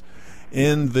is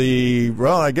in the,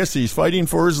 well, I guess he's fighting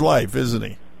for his life, isn't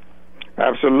he?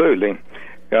 Absolutely.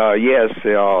 Yes,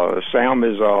 Sam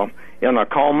is in a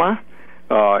coma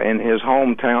in his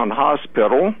hometown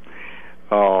hospital.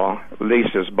 At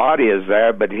least his body is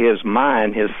there, but his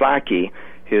mind, his psyche,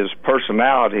 his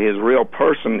personality, his real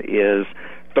person is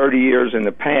 30 years in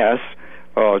the past,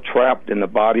 trapped in the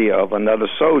body of another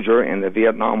soldier in the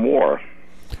Vietnam War.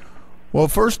 Well,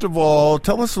 first of all,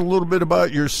 tell us a little bit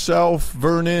about yourself,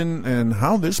 Vernon, and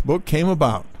how this book came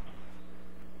about.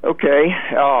 Okay.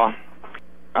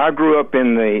 I grew up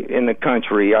in the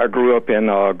country. I grew up in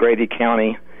Grady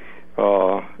County,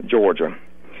 Georgia.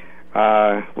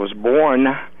 I was born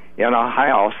in a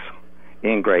house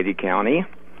in Grady County,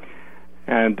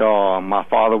 and my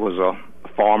father was a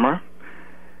farmer,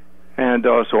 and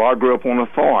so I grew up on a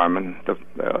farm, and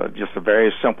just a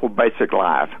very simple, basic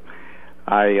life.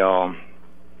 I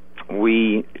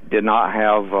we did not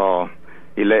have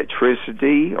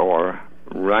electricity or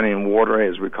running water,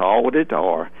 as we called it,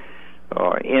 or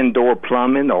indoor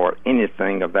plumbing or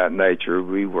anything of that nature.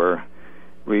 We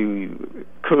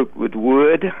cooked with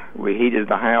wood. We heated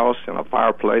the house in a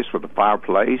fireplace with a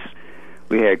fireplace.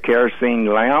 We had kerosene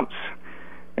lamps,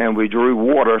 and we drew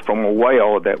water from a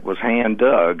well that was hand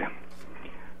dug.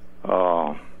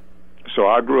 So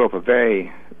I grew up a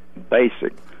very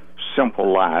basic,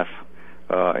 simple life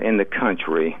in the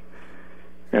country,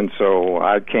 and so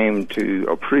I came to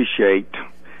appreciate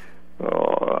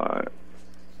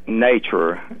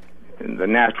nature and the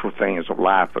natural things of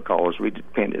life because we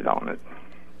depended on it.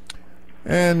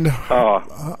 And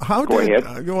how go did?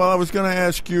 ahead. Well, I was going to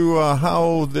ask you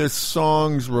how this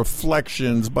song's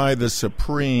 "Reflections" by the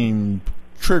Supreme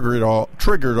triggered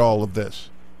all of this.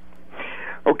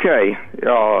 Okay,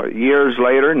 years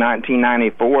later,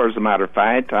 1994, as a matter of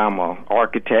fact, I'm an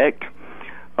architect.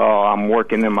 I'm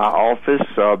working in my office.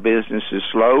 Business is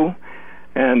slow,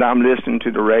 and I'm listening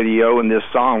to the radio, and this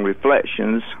song,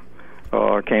 Reflections,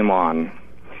 came on.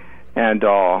 And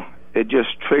it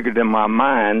just triggered in my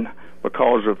mind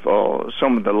because of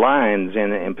some of the lines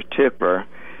in particular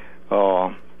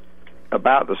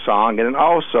about the song. And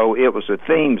also, it was a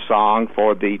theme song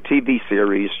for the TV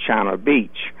series China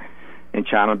Beach. And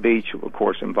China Beach, of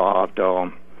course, involved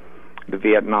the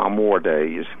Vietnam War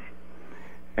days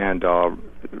and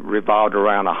revolved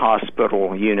around a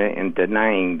hospital unit in Da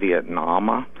Nang,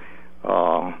 Vietnam,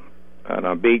 and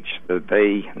a beach that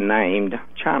they named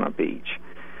China Beach.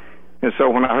 And so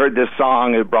when I heard this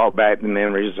song, it brought back the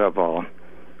memories of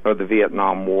the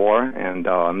Vietnam War and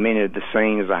many of the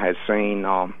scenes I had seen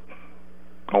on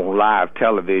live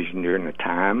television during the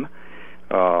time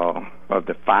of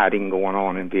the fighting going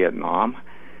on in Vietnam.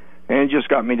 And it just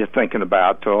got me to thinking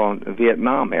about the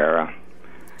Vietnam era.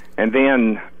 And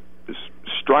then,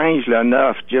 strangely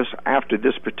enough, just after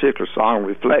this particular song,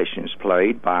 Reflections,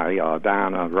 played by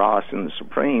Diana Ross and the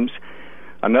Supremes,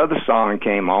 another song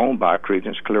came on by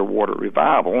Creedence Clearwater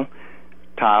Revival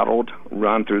titled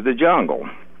Run Through the Jungle.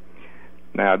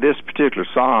 Now, this particular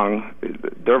song,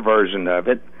 their version of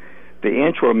it, the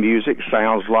intro music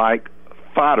sounds like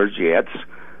fighter jets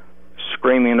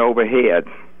screaming overhead.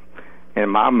 In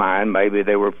my mind, maybe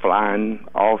they were flying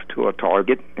off to a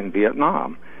target in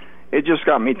Vietnam. It just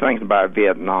got me thinking about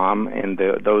Vietnam and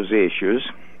those issues.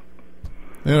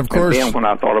 And of course, and then when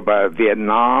I thought about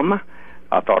Vietnam,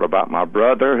 I thought about my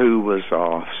brother who was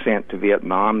sent to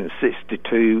Vietnam in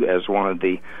 '62 as one of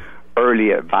the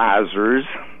early advisors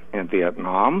in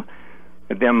Vietnam.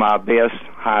 And then my best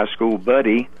high school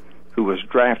buddy who was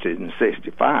drafted in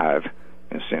 '65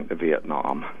 and sent to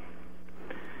Vietnam.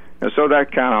 And so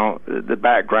that kind of the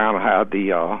background of how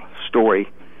the story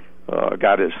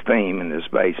got its theme and its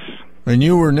base. And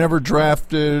you were never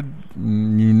drafted,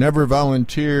 you never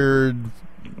volunteered,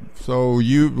 so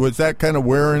was that kind of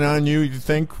wearing on you, you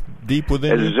think, deep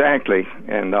within you? Exactly,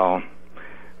 and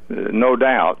no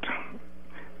doubt.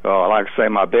 Like I say,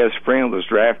 my best friend was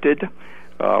drafted.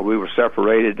 We were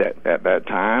separated at that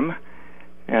time,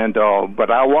 and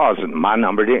but I wasn't. My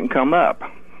number didn't come up.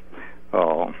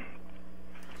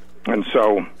 And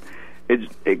so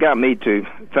it got me to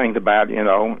think about,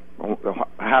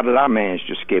 how did I manage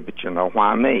to skip it,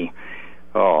 why me?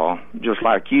 Just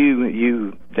like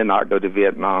you did not go to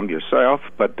Vietnam yourself,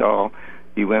 but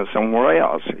you went somewhere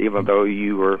else, even though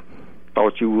you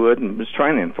thought you would and was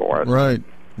training for it. Right.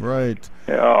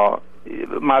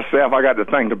 Myself, I got to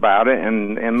think about it,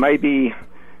 and maybe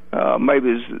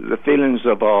it's the feelings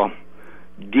of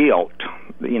guilt,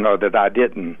 that I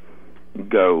didn't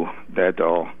go, that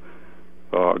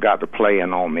got to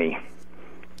playing on me.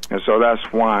 And so that's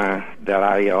why that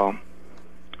I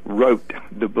wrote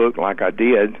the book like I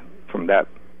did from that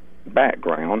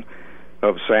background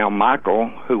of Sam Michael,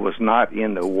 who was not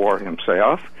in the war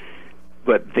himself,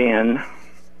 but then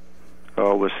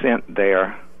was sent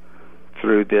there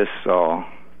through this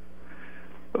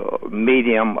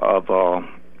medium of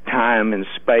time and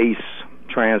space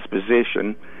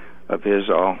transposition of his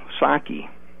psyche.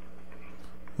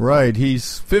 Right.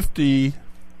 He's 50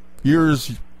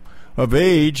 years of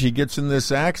age. He gets in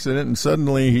this accident, and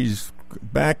suddenly he's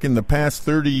back in the past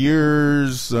 30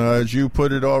 years, as you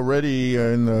put it already,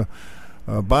 in the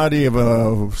body of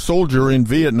a soldier in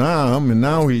Vietnam, and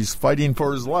now he's fighting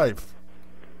for his life.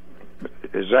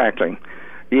 Exactly.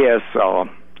 Yes.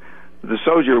 The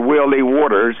soldier Will Lee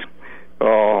Waters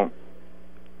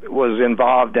was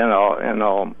involved in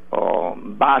a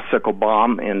bicycle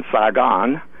bomb in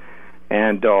Saigon,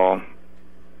 and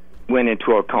went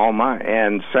into a coma.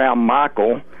 And Sam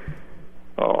Michael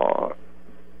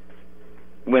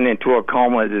went into a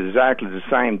coma at exactly the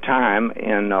same time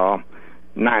in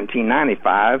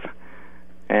 1995,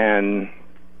 and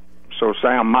so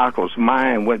Sam Michaels'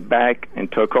 mind went back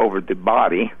and took over the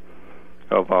body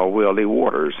of Willie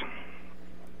Waters.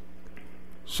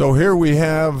 So here we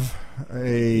have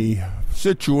a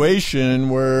situation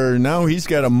where now he's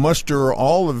got to muster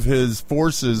all of his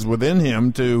forces within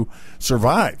him to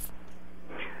survive.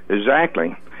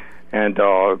 Exactly. And,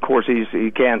 of course,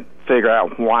 he can't figure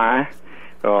out why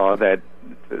that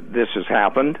this has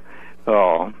happened.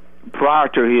 Prior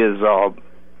to his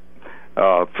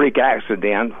freak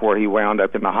accident where he wound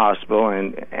up in the hospital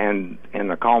and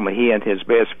in a coma, he and his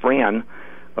best friend,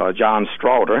 John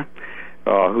Straughter,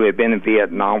 who had been in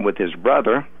Vietnam with his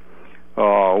brother,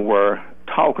 were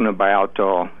talking about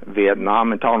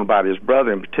Vietnam and talking about his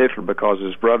brother in particular, because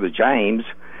his brother James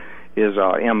is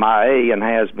MIA and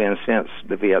has been since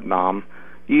the Vietnam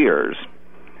years.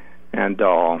 And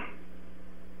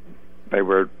they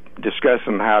were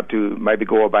discussing how to maybe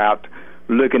go about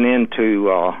looking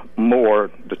into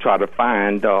more to try to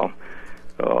find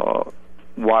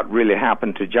what really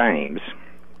happened to James.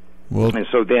 Well, and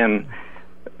so then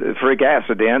the freak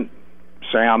accident,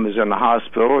 Sam is in the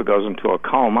hospital, goes into a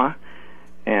coma,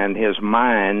 and his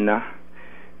mind,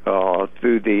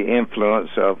 through the influence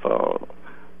of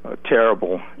a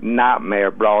terrible nightmare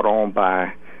brought on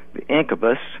by the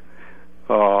incubus,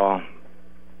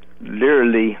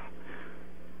 literally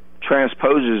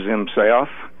transposes himself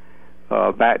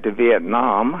back to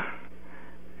Vietnam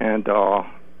and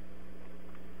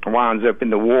winds up in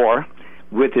the war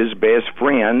with his best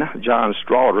friend, John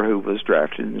Straughter, who was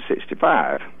drafted in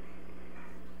 1965.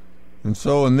 And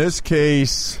so in this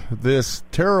case, this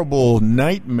terrible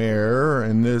nightmare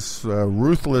and this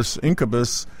ruthless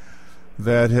incubus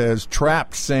that has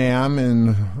trapped Sam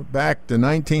in back to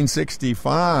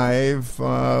 1965,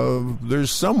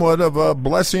 there's somewhat of a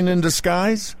blessing in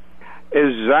disguise?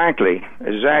 Exactly,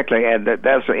 and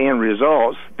that's the end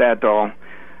result, that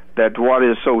what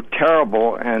is so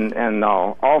terrible and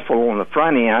awful on the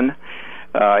front end,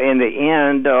 in the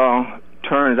end,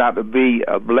 turns out to be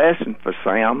a blessing for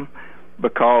Sam,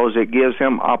 because it gives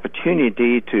him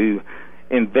opportunity to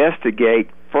investigate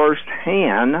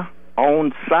firsthand,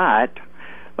 on site,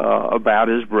 about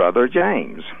his brother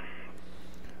James.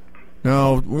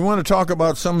 Now, we want to talk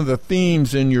about some of the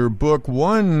themes in your book.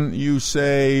 One, you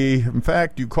say, in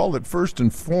fact, you call it first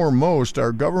and foremost,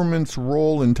 our government's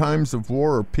role in times of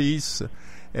war or peace,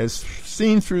 as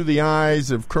seen through the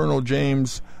eyes of Colonel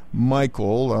James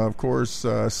Michael, of course,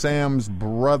 Sam's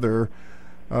brother.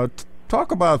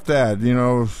 Talk about that. You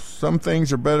know, some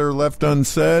things are better left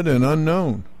unsaid and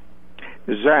unknown.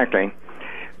 Exactly.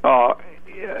 I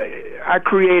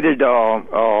created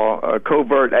a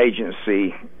covert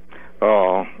agency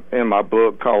in my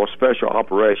book called Special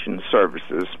Operations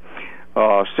Services,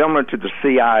 similar to the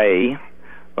CIA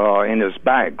in its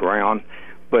background,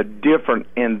 but different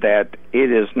in that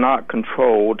it is not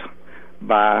controlled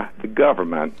by the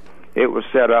government. It was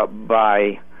set up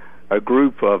by a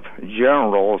group of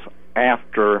generals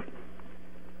after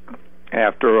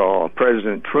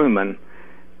President Truman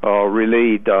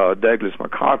relieved Douglas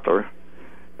MacArthur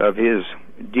of his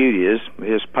duties,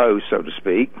 his post, so to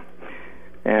speak.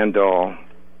 And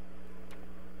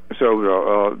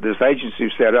so this agency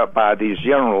was set up by these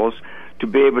generals to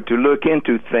be able to look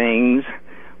into things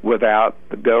without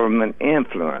the government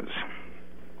influence.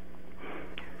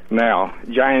 Now,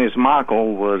 James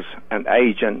Michael was an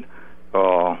agent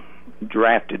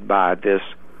drafted by this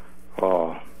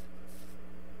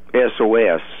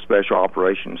SOS, Special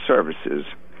Operations Services,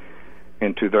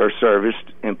 into their service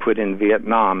and put in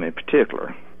Vietnam in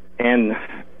particular. And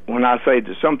when I say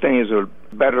that some things are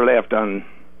better left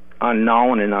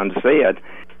unknown and unsaid,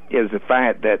 is the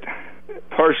fact that,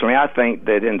 personally, I think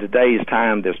that in today's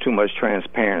time there's too much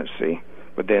transparency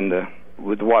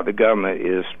with what the government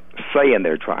is saying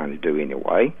they're trying to do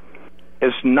anyway.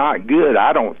 It's not good,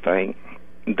 I don't think,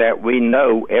 that we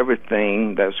know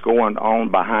everything that's going on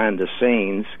behind the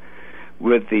scenes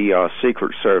with the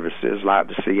secret services like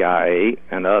the CIA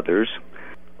and others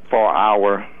for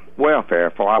our welfare,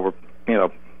 for our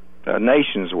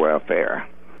nation's welfare.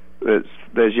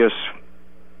 There's just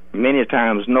many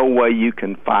times no way you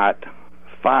can fight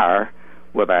fire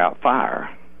without fire.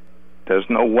 There's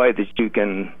no way that you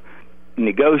can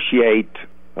negotiate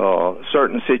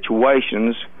certain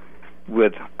situations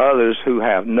with others who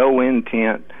have no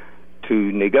intent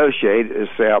to negotiate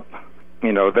except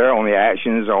their only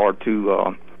actions are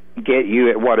to get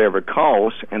you at whatever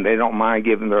cost, and they don't mind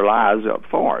giving their lives up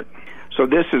for it. So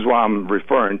this is what I'm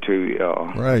referring to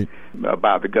right.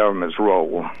 about the government's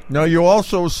role. Now, you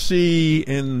also see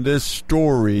in this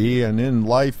story and in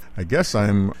life, I guess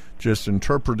I'm just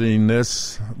interpreting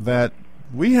this, that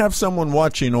we have someone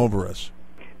watching over us.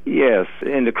 Yes,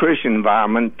 in the Christian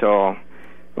environment,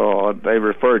 they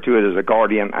refer to it as a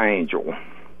guardian angel.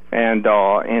 And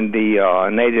in the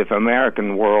Native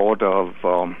American world of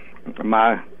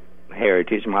my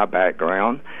heritage, my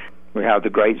background, we have the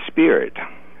Great Spirit.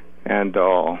 And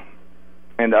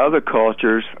other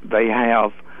cultures, they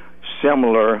have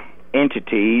similar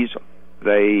entities,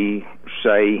 they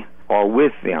say, are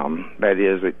with them. That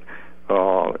is,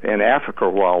 in Africa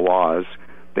where I was,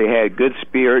 they had good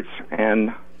spirits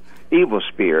and evil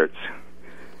spirits.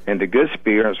 And the good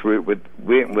spirits went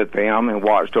with them and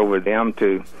watched over them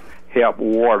to help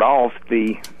ward off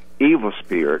the evil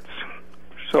spirits.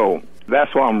 So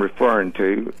that's what I'm referring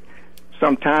to.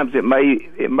 Sometimes it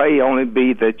may only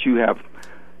be that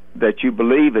you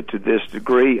believe it to this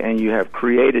degree and you have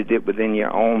created it within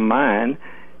your own mind,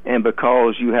 and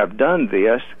because you have done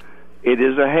this, it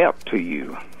is a help to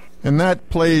you. And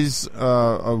that plays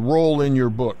a role in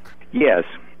your book. Yes.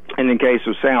 In the case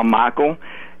of Sam Michael,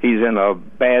 he's in a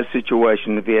bad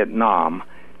situation in Vietnam,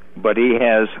 but he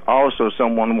has also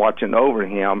someone watching over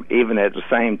him, even at the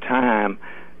same time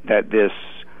that this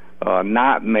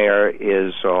nightmare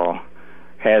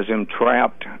has him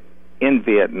trapped in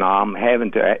Vietnam, having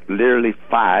to literally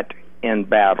fight in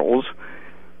battles,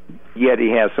 yet he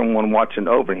has someone watching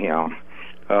over him.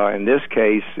 In this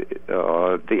case,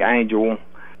 the angel,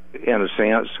 in a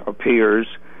sense, appears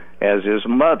as his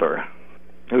mother,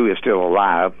 who is still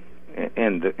alive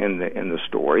in the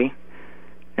story,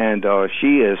 and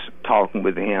she is talking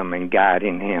with him and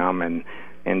guiding him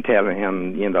and telling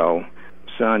him, you know,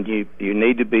 son, you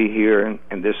need to be here,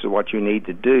 and this is what you need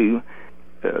to do.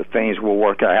 Things will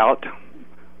work out.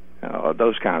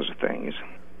 Those kinds of things.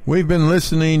 We've been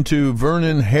listening to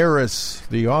Vernon Harris,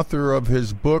 the author of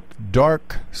his book,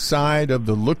 Dark Side of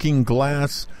the Looking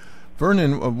Glass.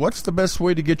 Vernon, what's the best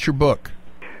way to get your book?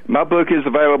 My book is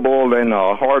available in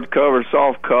hardcover,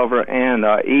 softcover, and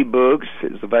e-books.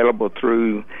 It's available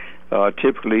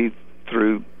typically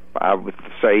through, I would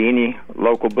say, any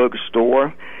local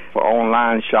bookstore. For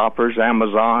online shoppers,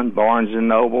 Amazon, Barnes &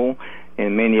 Noble,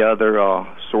 and many other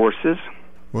sources.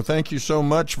 Well, thank you so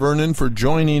much, Vernon, for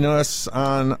joining us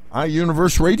on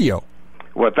iUniverse Radio.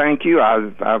 Well, thank you.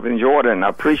 I've enjoyed it, and I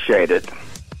appreciate it.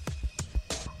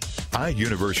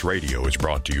 iUniverse Radio is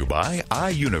brought to you by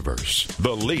iUniverse,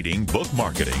 the leading book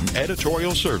marketing,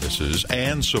 editorial services,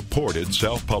 and supported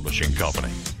self-publishing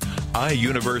company.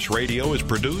 iUniverse Radio is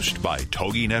produced by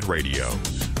TogiNet Radio.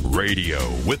 Radio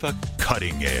with a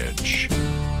cutting edge.